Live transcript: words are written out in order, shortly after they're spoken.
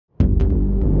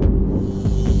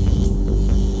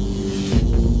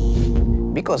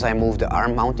Because I moved the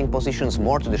arm mounting positions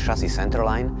more to the chassis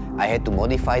centerline, I had to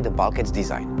modify the bulkhead's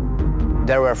design.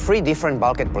 There were 3 different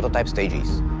bulkhead prototype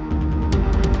stages.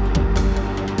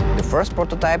 The first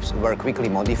prototypes were quickly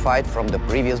modified from the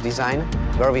previous design,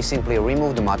 where we simply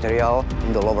removed the material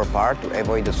in the lower part to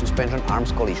avoid the suspension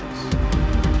arms collisions.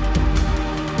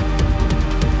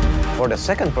 For the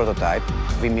second prototype,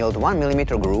 we milled 1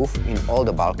 mm groove in all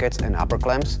the bulkheads and upper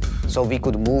clamps, so we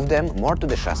could move them more to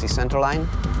the chassis centerline,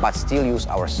 but still use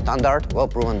our standard,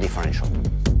 well-proven differential.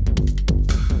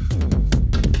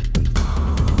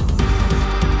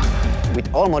 With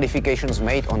all modifications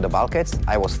made on the bulkheads,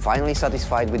 I was finally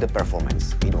satisfied with the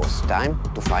performance. It was time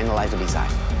to finalize the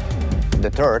design.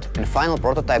 The third and final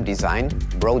prototype design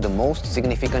brought the most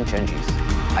significant changes.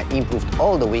 I improved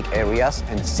all the weak areas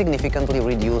and significantly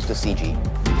reduced the CG.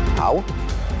 How?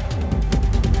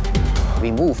 We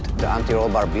moved the anti-roll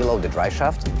bar below the dry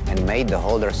shaft and made the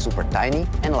holder super tiny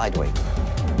and lightweight.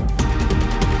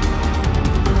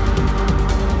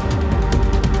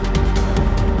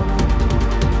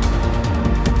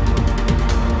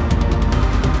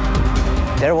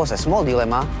 There was a small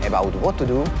dilemma about what to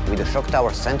do with the shock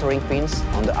tower centering pins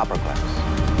on the upper clamps.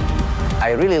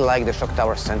 I really like the shock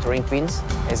tower centering pins,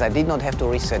 as I did not have to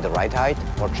reset the ride height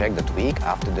or check the tweak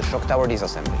after the shock tower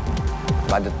disassembly.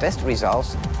 But the test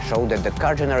results show that the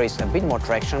car generates a bit more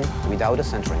traction without the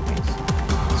centering pins.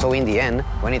 So in the end,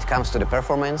 when it comes to the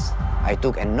performance, I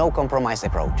took a no-compromise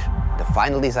approach. The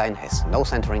final design has no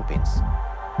centering pins.